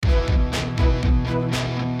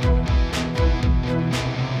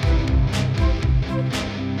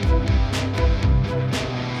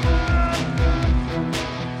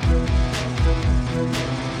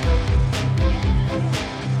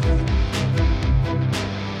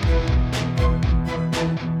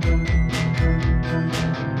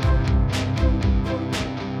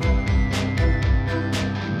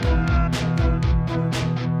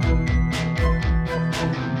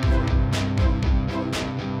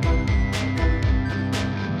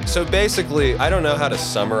So basically, I don't know how to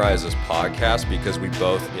summarize this podcast because we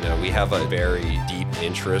both, we have a very deep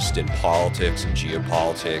interest in politics and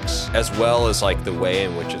geopolitics, as well as like the way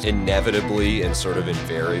in which it's inevitably and sort of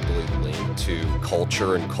invariably linked to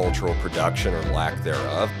culture and cultural production or lack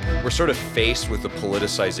thereof. We're sort of faced with the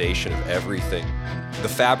politicization of everything. The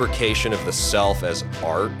fabrication of the self as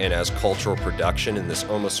art and as cultural production in this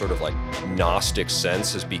almost sort of like Gnostic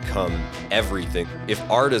sense has become everything. If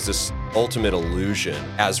art is this ultimate illusion,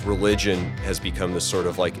 as religion has become this sort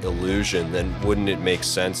of like illusion, then wouldn't it make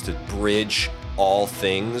sense to bridge all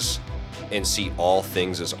things and see all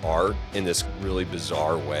things as art in this really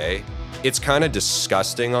bizarre way? It's kind of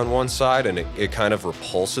disgusting on one side and it kind of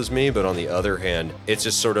repulses me, but on the other hand, it's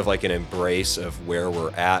just sort of like an embrace of where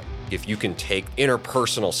we're at. If you can take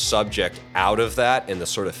interpersonal subject out of that and the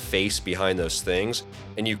sort of face behind those things,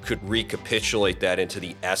 and you could recapitulate that into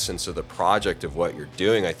the essence of the project of what you're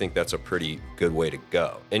doing, I think that's a pretty good way to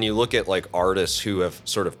go. And you look at like artists who have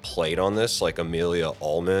sort of played on this, like Amelia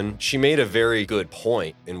Ullman. She made a very good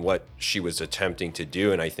point in what she was attempting to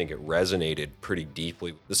do, and I think it resonated pretty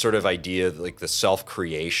deeply. The sort of idea, like the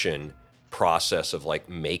self-creation process of like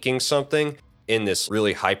making something in this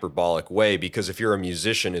really hyperbolic way, because if you're a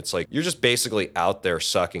musician, it's like you're just basically out there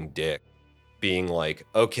sucking dick, being like,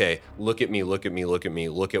 okay, look at me, look at me, look at me,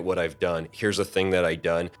 look at what I've done. Here's a thing that I've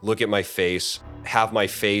done. Look at my face, have my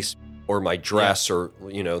face or my dress or,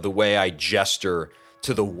 the way I gesture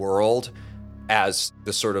to the world as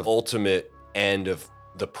the sort of ultimate end of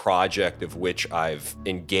the project of which I've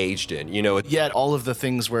engaged in, Yet all of the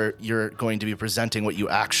things where you're going to be presenting what you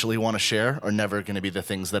actually want to share are never going to be the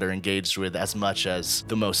things that are engaged with as much as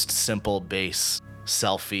the most simple base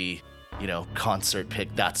selfie, concert pic.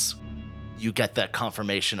 You get that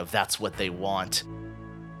confirmation of that's what they want.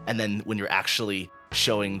 And then when you're actually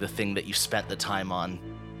showing the thing that you spent the time on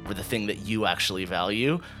or the thing that you actually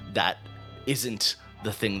value, that isn't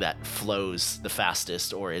the thing that flows the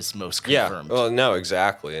fastest or is most confirmed. Yeah, well, no,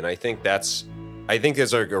 exactly. And I think there's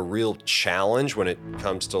like a real challenge when it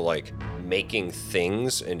comes to like making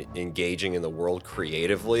things and engaging in the world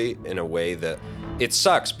creatively in a way that it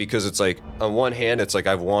sucks, because it's like, on one hand, it's like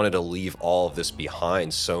I've wanted to leave all of this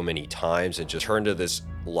behind so many times and just turn to this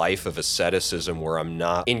life of asceticism where I'm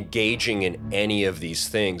not engaging in any of these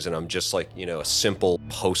things and I'm just like, a simple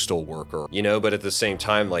postal worker, but at the same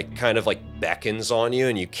time, like kind of like beckons on you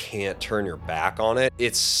and you can't turn your back on it.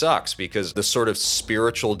 It sucks because the sort of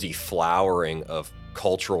spiritual deflowering of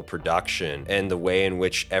cultural production and the way in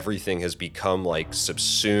which everything has become like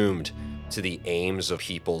subsumed to the aims of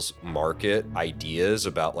people's market ideas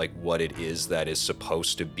about like what it is that is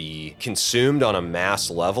supposed to be consumed on a mass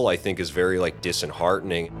level, I think is very like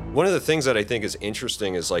disheartening. One of the things that I think is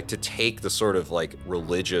interesting is like to take the sort of like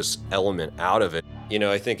religious element out of it.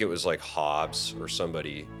 I think it was like Hobbes or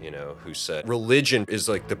somebody, who said religion is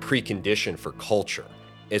like the precondition for culture.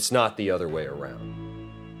 It's not the other way around.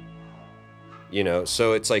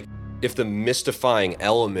 So it's like, if the mystifying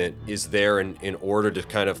element is there in order to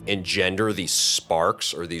kind of engender these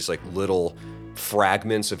sparks or these like little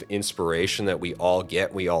fragments of inspiration that we all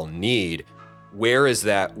get, we all need, where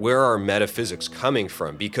are metaphysics coming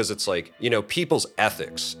from? Because it's like, people's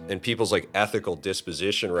ethics and people's like ethical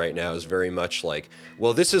disposition right now is very much like,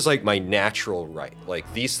 well, this is like my natural right.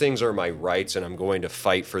 Like these things are my rights and I'm going to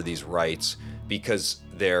fight for these rights because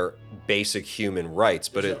they're basic human rights.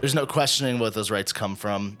 But there's no questioning what those rights come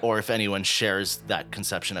from or if anyone shares that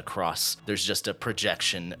conception across. There's just a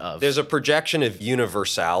projection of... There's a projection of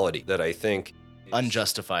universality that I think...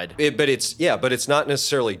 Unjustified. But it's not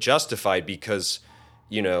necessarily justified because,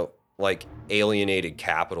 like alienated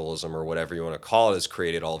capitalism or whatever you want to call it has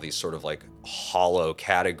created all these sort of like hollow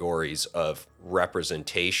categories of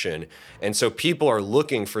representation. And so people are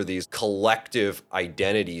looking for these collective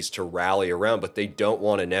identities to rally around, but they don't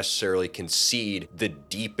want to necessarily concede the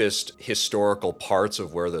deepest historical parts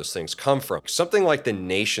of where those things come from. Something like the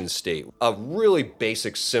nation state, a really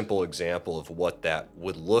basic, simple example of what that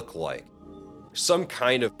would look like. Some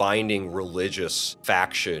kind of binding religious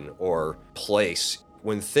faction or place.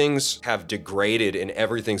 When things have degraded and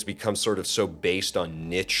everything's become sort of so based on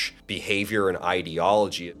niche behavior and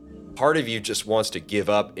ideology, part of you just wants to give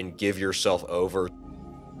up and give yourself over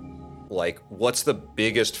like, what's the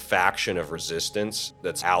biggest faction of resistance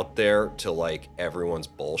that's out there to like everyone's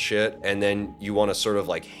bullshit? And then you want to sort of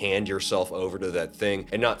like hand yourself over to that thing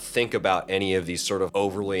and not think about any of these sort of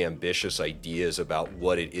overly ambitious ideas about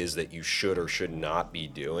what it is that you should or should not be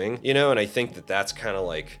doing, you know? And I think that that's kind of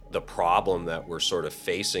like the problem that we're sort of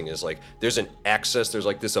facing is like, there's an excess, there's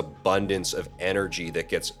like this abundance of energy that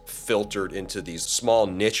gets filtered into these small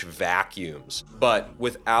niche vacuums, but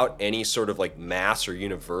without any sort of like mass or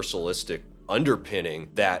universalistic underpinning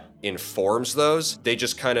that informs those, they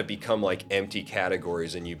just kind of become like empty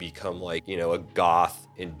categories and you become like, you know, a goth,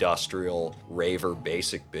 industrial, raver,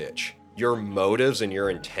 basic bitch. Your motives and your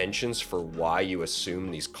intentions for why you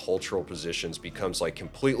assume these cultural positions becomes like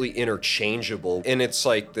completely interchangeable. And it's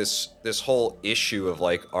like this whole issue of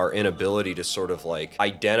like our inability to sort of like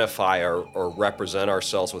identify or represent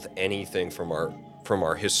ourselves with anything from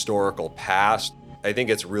our historical past. I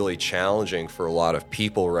think it's really challenging for a lot of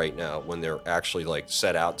people right now when they're actually like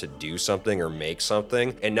set out to do something or make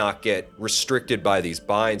something and not get restricted by these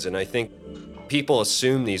binds. And I think people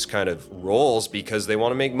assume these kind of roles because they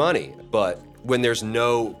want to make money. But when there's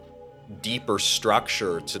no deeper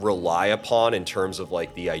structure to rely upon in terms of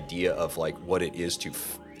like the idea of like what it is to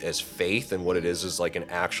as faith and what it is like an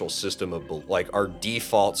actual system of like our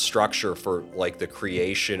default structure for like the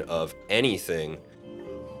creation of anything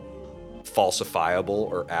falsifiable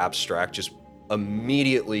or abstract just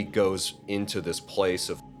immediately goes into this place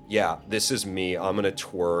of, yeah, this is me, I'm gonna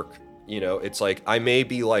twerk. You know, it's like, I may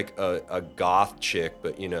be like a goth chick,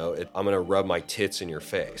 but you know, I'm gonna rub my tits in your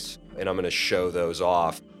face and I'm gonna show those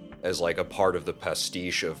off as like a part of the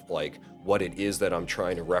pastiche of like what it is that I'm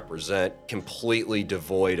trying to represent, completely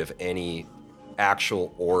devoid of any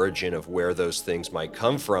actual origin of where those things might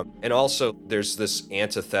come from. And also there's this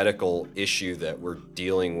antithetical issue that we're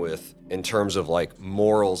dealing with in terms of like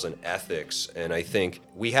morals and ethics. And I think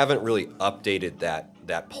we haven't really updated that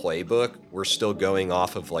playbook. We're still going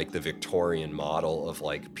off of like the Victorian model of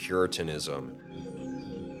like Puritanism.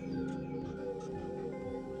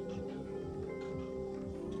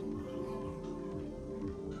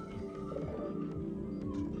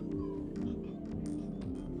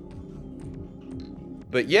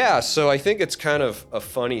 But yeah, so I think it's kind of a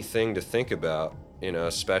funny thing to think about, you know,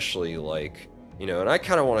 especially like, you know, and I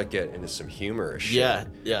kind of want to get into some humorous shit.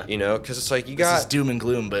 Yeah. You know, because it's like This is doom and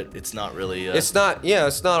gloom, but it's not really. It's not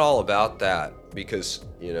all about that because,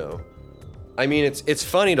 you know, I mean, it's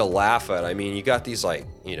funny to laugh at. I mean, you got these like,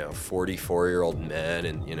 you know, 44-year-old men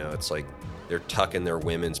and, you know, it's like they're tucking their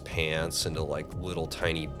women's pants into like little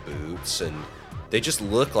tiny boots and they just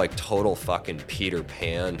look like total fucking Peter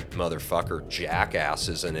Pan motherfucker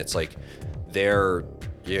jackasses. And it's like their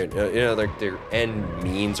end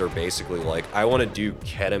means are basically like, I want to do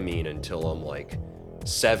ketamine until I'm like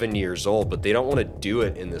 7 years old, but they don't want to do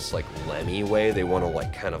it in this like Lemmy way. They want to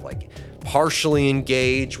like kind of like partially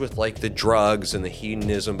engage with like the drugs and the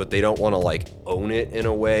hedonism, but they don't want to like own it in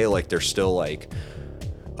a way. Like they're still like,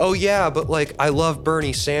 oh yeah, but like I love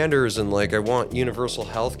Bernie Sanders and like I want universal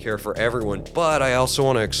health care for everyone, but I also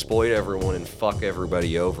want to exploit everyone and fuck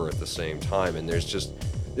everybody over at the same time. And there's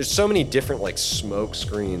so many different like smoke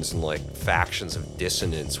screens and like factions of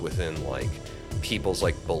dissonance within like people's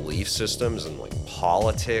like belief systems and like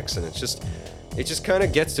politics, and it just kind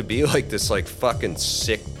of gets to be like this like fucking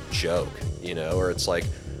sick joke, you know, where it's like,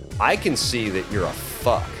 I can see that you're a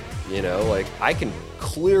fuck, you know, like I can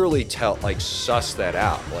clearly tell, like suss that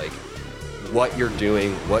out, like what you're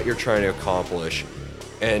doing, what you're trying to accomplish.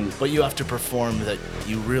 But you have to perform that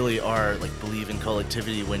you really are like believe in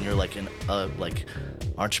collectivity when you're like an like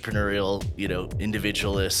entrepreneurial, you know,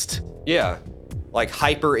 individualist. Yeah, like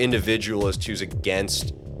hyper individualist who's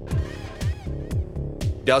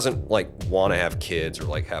doesn't like want to have kids or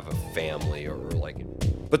like have a family or like,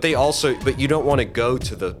 but you don't want to go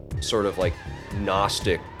to the sort of like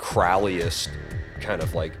Gnostic Crowleyist kind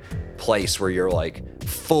of like place where you're like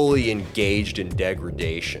fully engaged in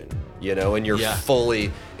degradation, you know, and you're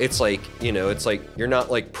fully, it's like, you know, it's like you're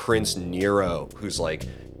not like Prince Nero who's like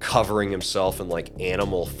covering himself in like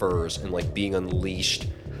animal furs and like being unleashed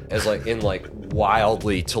as like in like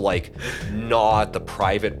wildly to like gnaw at the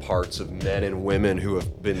private parts of men and women who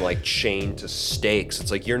have been like chained to stakes.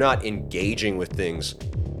 It's like you're not engaging with things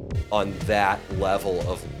on that level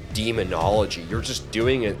of demonology. You're just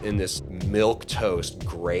doing it in this milquetoast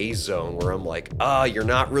gray zone where I'm like, you're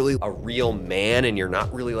not really a real man and you're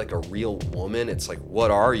not really like a real woman. It's like,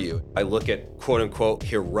 what are you? I look at quote unquote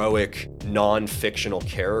heroic non-fictional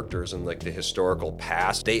characters in like the historical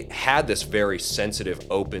past. They had this very sensitive,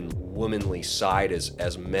 open, womanly side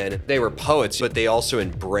as men. They were poets, but they also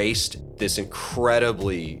embraced this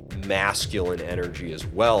incredibly masculine energy as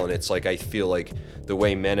well. And it's like, I feel like the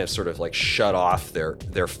way men have sort of like shut off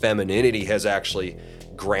their femininity has actually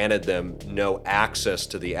granted them no access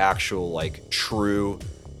to the actual like true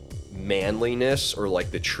manliness, or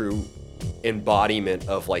like the true embodiment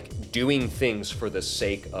of like doing things for the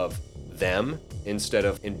sake of them, instead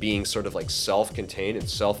of in being sort of like self-contained and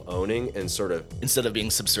self-owning, and sort of instead of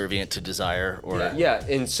being subservient to desire, or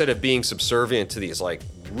instead of being subservient to these like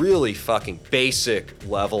really fucking basic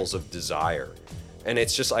levels of desire. And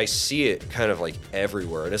it's just, I see it kind of like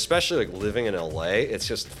everywhere, and especially like living in LA, it's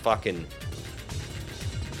just fucking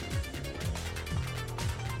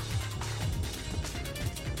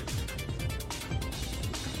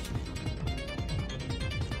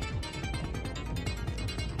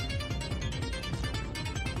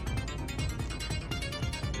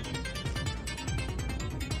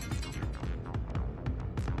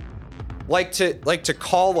like to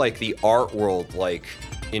call like the art world like,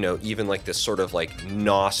 you know, even like this sort of like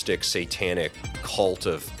Gnostic satanic cult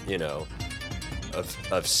of, you know,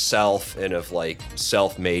 of self and of like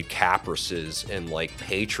self-made caprices and like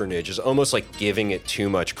patronage is almost like giving it too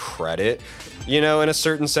much credit, you know, in a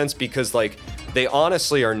certain sense, because like they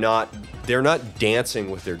honestly they're not dancing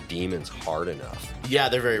with their demons hard enough. Yeah,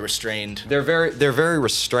 they're very restrained. They're very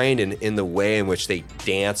restrained in the way in which they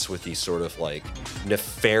dance with these sort of like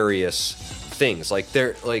nefarious things. Like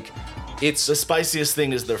they're like, it's the spiciest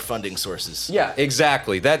thing is their funding sources. Yeah,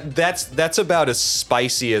 exactly. That's about as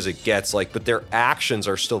spicy as it gets. Like, but their actions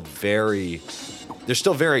are still very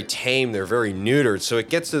tame. They're very neutered. So it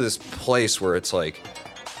gets to this place where it's like,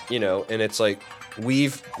 you know, and it's like we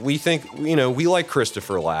think, you know, we like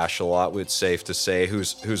Christopher Lasch a lot. It's safe to say,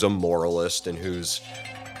 who's a moralist and who's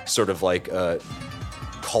sort of like a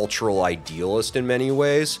cultural idealist in many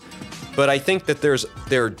ways. But I think that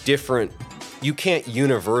there are different. You can't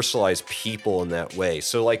universalize people in that way.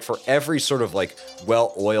 So like for every sort of like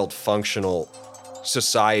well-oiled functional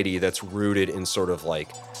society that's rooted in sort of like,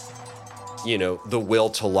 you know, the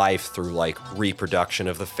will to life through like reproduction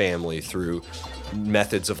of the family, through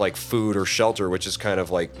methods of like food or shelter, which is kind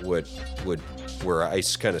of like where I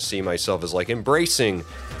kind of see myself as like embracing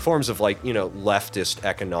forms of like, you know, leftist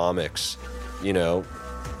economics, you know,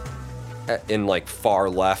 in like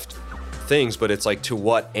far left things, but it's like to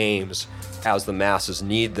what aims, as the masses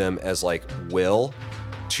need them, as like will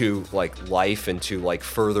to like life and to like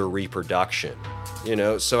further reproduction, you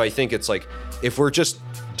know? So I think it's like, if we're just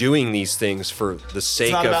doing these things for the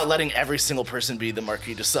sake of... It's not about letting every single person be the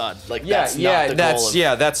Marquis de Sade. Like, that's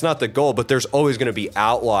not the goal, but there's always going to be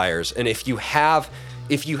outliers. And if you have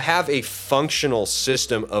a functional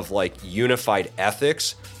system of like unified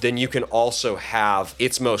ethics, then you can also have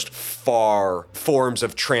its most far forms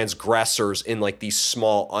of transgressors in like these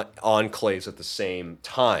small enclaves at the same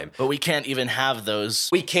time. But we can't even have those.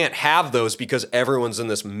 We can't have those because everyone's in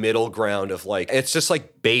this middle ground of like, it's just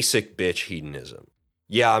like basic bitch hedonism.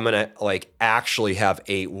 Yeah, I'm going to like actually have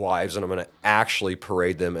 8 wives and I'm going to actually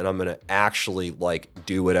parade them and I'm going to actually like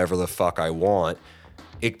do whatever the fuck I want.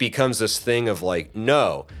 It becomes this thing of like,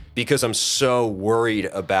 no, because I'm so worried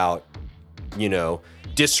about, you know,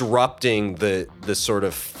 disrupting the sort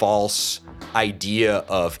of false idea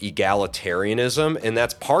of egalitarianism. And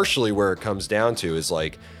that's partially where it comes down to, is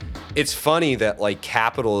like, it's funny that like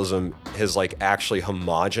capitalism has like actually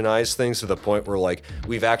homogenized things to the point where like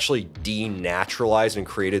we've actually denaturalized and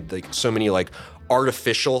created like so many like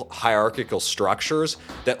artificial hierarchical structures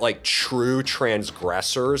that like true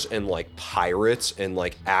transgressors and like pirates and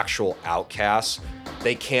like actual outcasts,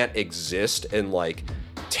 they can't exist and like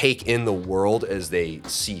take in the world as they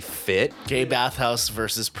see fit. Gay bathhouse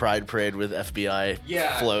versus pride parade with FBI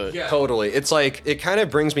float. Yeah. Totally. It's like, it kind of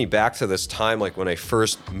brings me back to this time, like when I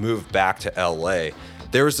first moved back to LA,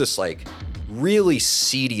 there was this like really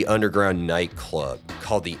seedy underground nightclub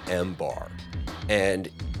called the M Bar. And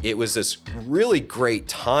it was this really great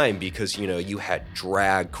time because, you know, you had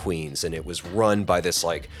drag queens and it was run by this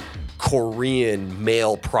like Korean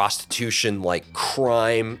male prostitution like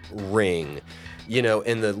crime ring. You know,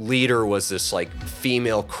 and the leader was this like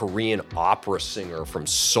female Korean opera singer from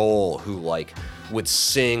Seoul who like would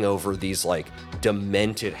sing over these like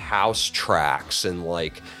demented house tracks, and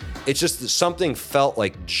like it's just something felt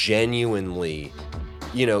like genuinely,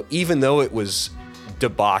 you know, even though it was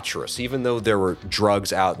debaucherous, even though there were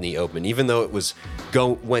drugs out in the open, even though it was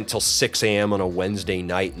went till 6 a.m. on a Wednesday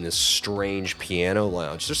night in this strange piano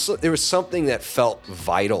lounge, there was something that felt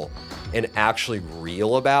vital and actually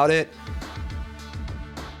real about it.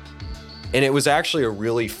 And it was actually a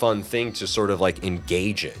really fun thing to sort of like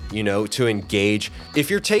engage in, you know, to engage. If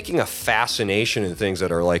you're taking a fascination in things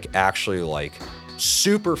that are like actually like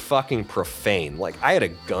super fucking profane. Like, I had a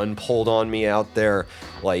gun pulled on me out there.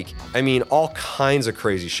 Like, I mean, all kinds of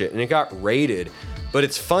crazy shit. And it got raided. But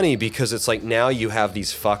it's funny because it's like now you have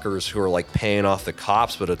these fuckers who are like paying off the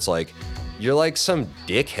cops, but it's like, you're like some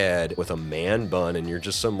dickhead with a man bun and you're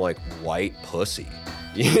just some like white pussy.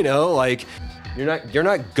 You know, like you're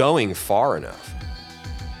not going far enough.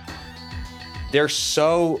 They're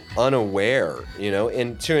so unaware, you know,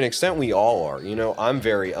 and to an extent we all are. You know, I'm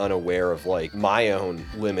very unaware of like my own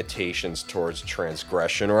limitations towards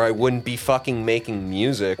transgression, or I wouldn't be fucking making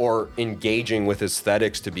music or engaging with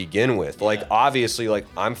aesthetics to begin with. Like, obviously, like,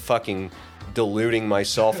 I'm fucking deluding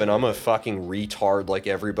myself and I'm a fucking retard like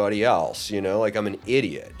everybody else, you know, like I'm an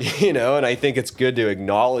idiot, you know, and I think it's good to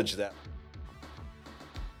acknowledge that.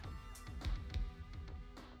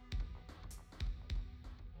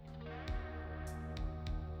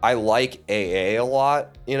 I like AA a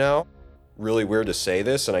lot, you know? Really weird to say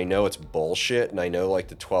this, and I know it's bullshit, and I know like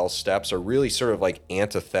the 12 steps are really sort of like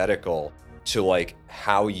antithetical to like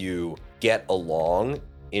how you get along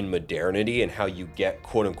in modernity and how you get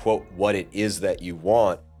quote unquote what it is that you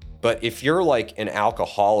want. But if you're like an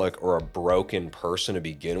alcoholic or a broken person to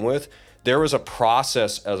begin with, there was a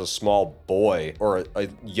process as a small boy or a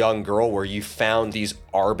young girl where you found these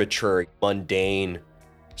arbitrary, mundane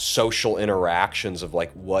social interactions of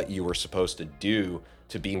like what you were supposed to do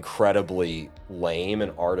to be incredibly lame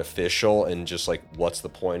and artificial and just like, what's the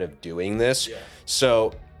point of doing this? Yeah.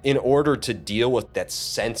 So in order to deal with that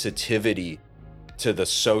sensitivity to the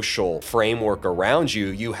social framework around you,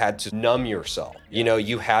 you had to numb yourself. You know,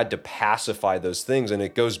 you had to pacify those things. And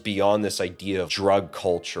it goes beyond this idea of drug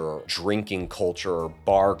culture, or drinking culture, or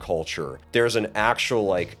bar culture. There's an actual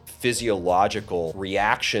like physiological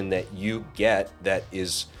reaction that you get that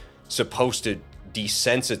is supposed to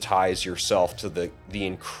desensitize yourself to the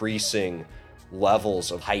increasing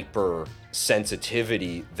levels of hyper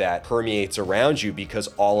sensitivity that permeates around you because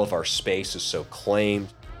all of our space is so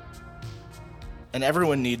claimed. And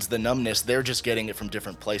everyone needs the numbness. They're just getting it from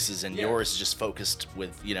different places, and yours is just focused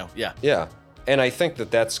with, you know, Yeah. And I think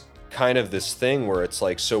that that's kind of this thing where it's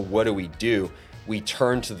like, so what do? We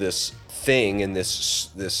turn to this thing and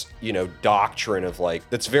this you know, doctrine of like,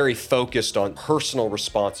 that's very focused on personal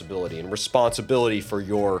responsibility and responsibility for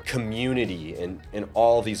your community and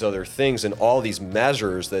all these other things and all these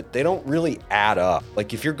measures that they don't really add up.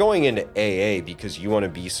 Like, if you're going into AA because you want to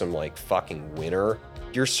be some like fucking winner,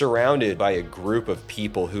 you're surrounded by a group of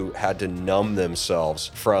people who had to numb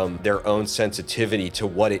themselves from their own sensitivity to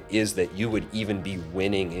what it is that you would even be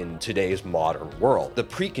winning in today's modern world. The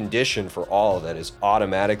precondition for all of that is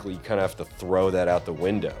automatically you kind of have to throw that out the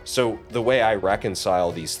window. So the way I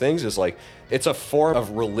reconcile these things is like, it's a form of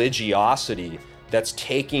religiosity that's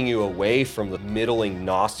taking you away from the middling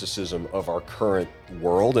Gnosticism of our current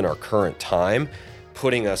world and our current time,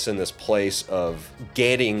 putting us in this place of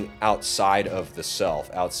getting outside of the self,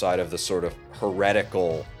 outside of the sort of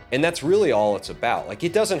heretical. And that's really all it's about. Like,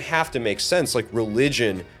 it doesn't have to make sense. Like,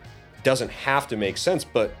 religion doesn't have to make sense.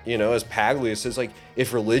 But, you know, as Paglia says, like,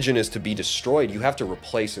 if religion is to be destroyed, you have to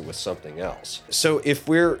replace it with something else. So if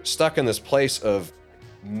we're stuck in this place of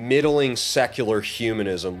middling secular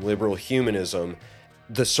humanism, liberal humanism,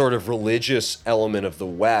 the sort of religious element of the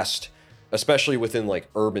West, especially within like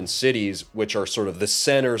urban cities, which are sort of the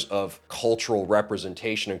centers of cultural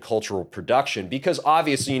representation and cultural production, because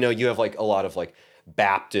obviously, you know, you have like a lot of like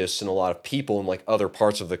Baptists and a lot of people in like other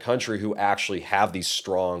parts of the country who actually have these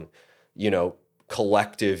strong, you know,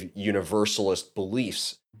 collective universalist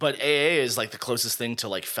beliefs. But AA is like the closest thing to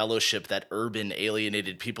like fellowship that urban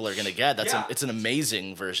alienated people are going to get. It's an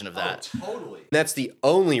amazing version of that. Oh, totally. That's the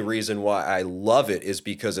only reason why I love it, is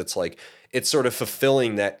because it's like, it's sort of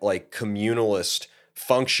fulfilling that like communalist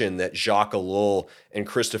function that Jacques Ellul and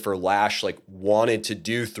Christopher Lasch like wanted to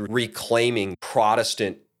do through reclaiming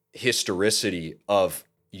Protestant historicity of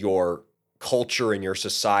your culture and your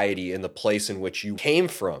society and the place in which you came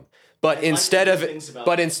from. But instead of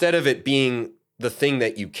it being the thing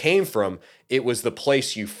that you came from, it was the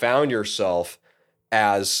place you found yourself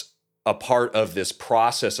as a part of this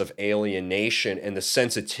process of alienation and the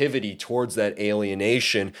sensitivity towards that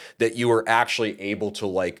alienation that you were actually able to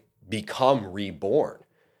like become reborn,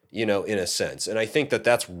 you know, in a sense. And I think that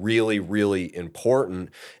that's really, really important.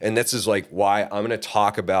 And this is like why I'm going to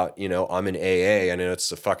talk about, you know, I'm in AA. I know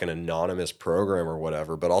it's a fucking anonymous program or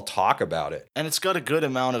whatever, but I'll talk about it. And it's got a good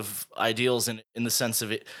amount of ideals in the sense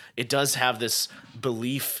of it does have this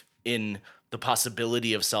belief in the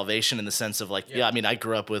possibility of salvation in the sense of like, yeah, I mean, I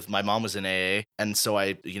grew up with, my mom was in AA. And so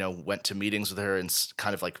I, went to meetings with her and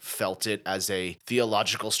kind of like felt it as a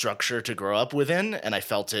theological structure to grow up within. And I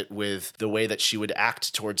felt it with the way that she would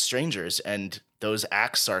act towards strangers. And those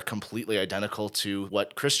acts are completely identical to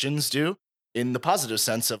what Christians do in the positive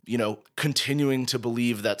sense of, continuing to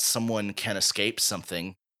believe that someone can escape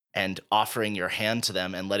something and offering your hand to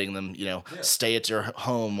them and letting them, stay at your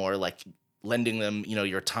home or like lending them,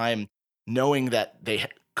 your time, knowing that they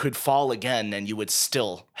could fall again and you would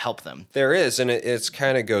still help them. There is, and it's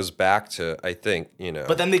kind of goes back to, I think,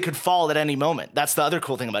 But then they could fall at any moment. That's the other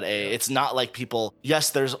cool thing about AA. It's not like people, yes,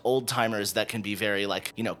 there's old timers that can be very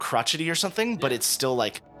like, crotchety or something, but it's still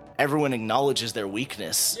like everyone acknowledges their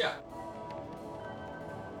weakness. Yeah.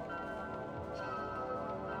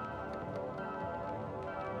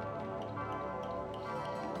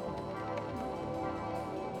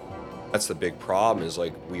 That's the big problem, is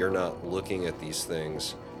like we are not looking at these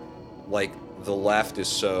things. Like the left is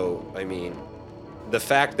so, I mean, the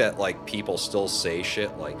fact that like people still say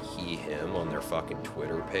shit like he, him on their fucking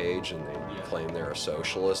Twitter page and they claim they're a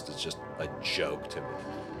socialist is just a joke to me.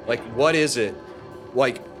 Like, what is it?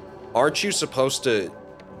 Like, aren't you supposed to,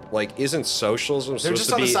 like, isn't socialism supposed to be... They're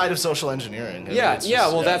just on the side of social engineering. Yeah,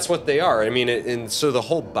 that's what they are. I mean, and so the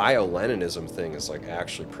whole bio-Leninism thing is like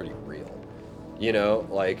actually pretty real.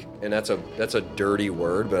 Like, and that's a dirty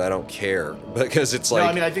word, but I don't care because it's like, no,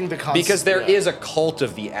 I mean, I think because there is a cult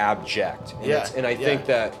of the abject, and I think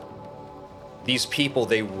that these people,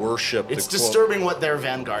 they worship. It's disturbing what their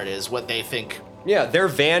vanguard is, what they think. Yeah, their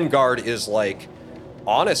vanguard is like,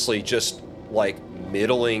 honestly, just like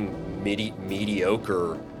middling,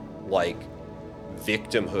 mediocre, like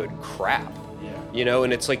victimhood crap.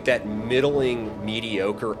 And it's like that middling,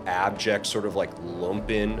 mediocre, abject sort of like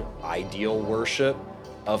lumpen ideal worship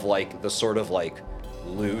of like the sort of like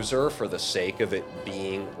loser for the sake of it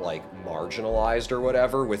being like marginalized or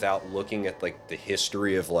whatever, without looking at like the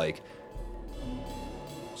history of like...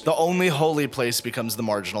 The only holy place becomes the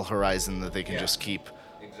marginal horizon that they can just keep.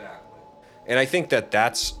 Exactly. And I think that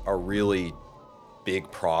that's a really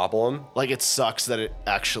big problem. Like, it sucks that it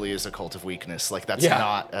actually is a cult of weakness. Like, that's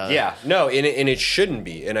not... No, and it shouldn't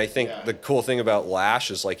be. And I think the cool thing about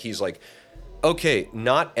Lasch is, like, he's like, okay,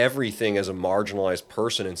 not everything as a marginalized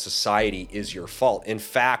person in society is your fault. In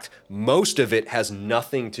fact, most of it has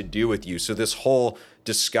nothing to do with you. So this whole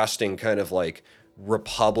disgusting kind of, like,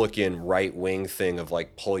 Republican right-wing thing of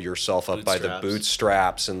like pull yourself up by the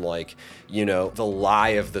bootstraps and like, the lie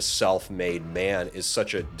of the self-made man is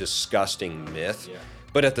such a disgusting myth.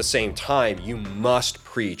 But at the same time, you must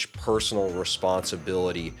preach personal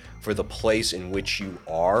responsibility for the place in which you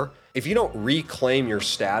are. If you don't reclaim your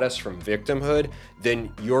status from victimhood,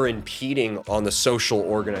 then you're impeding on the social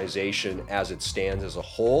organization as it stands as a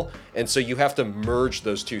whole. And so you have to merge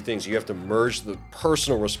those two things. You have to merge the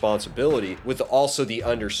personal responsibility with also the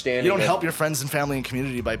understanding. You don't help your friends and family and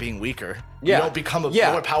community by being weaker. Yeah. You don't become a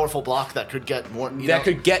more powerful bloc that could get more...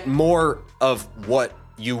 could get more of what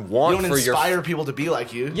you want for your... You don't inspire people to be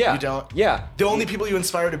like you. Yeah. You don't. Yeah. The only people you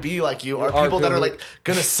inspire to be like you are people that are like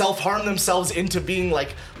going to self-harm themselves into being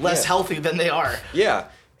like less healthy than they are. Yeah.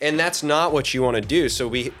 And that's not what you want to do.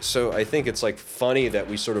 So I think it's like funny that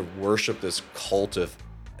we sort of worship this cult of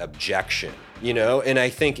objection, and I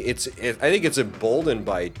think it's emboldened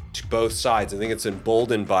by both sides. I think it's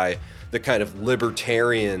emboldened by the kind of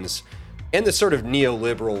libertarians and the sort of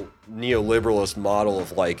neoliberalist model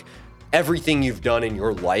of like, everything you've done in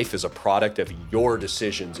your life is a product of your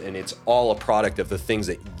decisions, and it's all a product of the things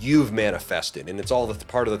that you've manifested, and it's all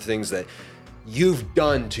part of the things that you've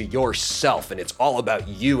done to yourself, and it's all about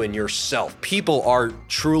you and yourself. People are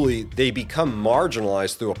truly, they become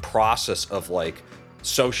marginalized through a process of like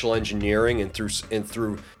social engineering and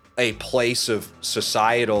through a place of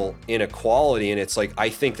societal inequality. And it's like, I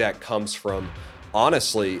think that comes from,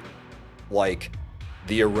 honestly, like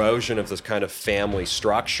the erosion of this kind of family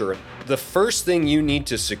structure. The first thing you need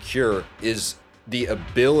to secure is the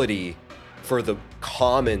ability for the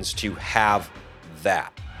commons to have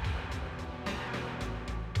that.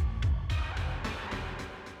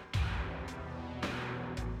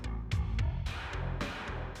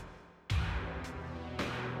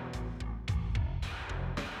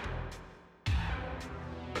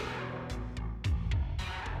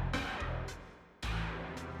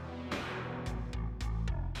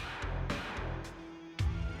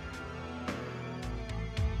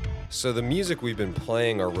 So the music we've been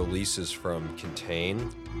playing are releases from Contain,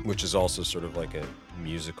 which is also sort of like a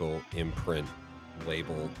musical imprint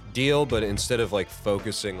label deal, but instead of like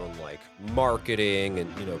focusing on like marketing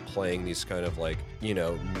and, playing these kind of like,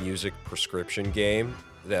 music prescription game,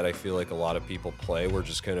 that I feel like a lot of people play. We're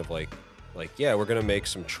just kind of like, yeah, we're gonna make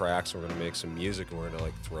some tracks, we're gonna make some music, and we're gonna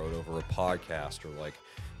like throw it over a podcast, or like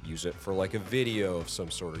use it for like a video of some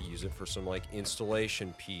sort, or use it for some like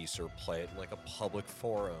installation piece, or play it in like a public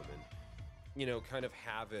forum, and kind of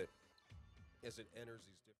have it as it enters these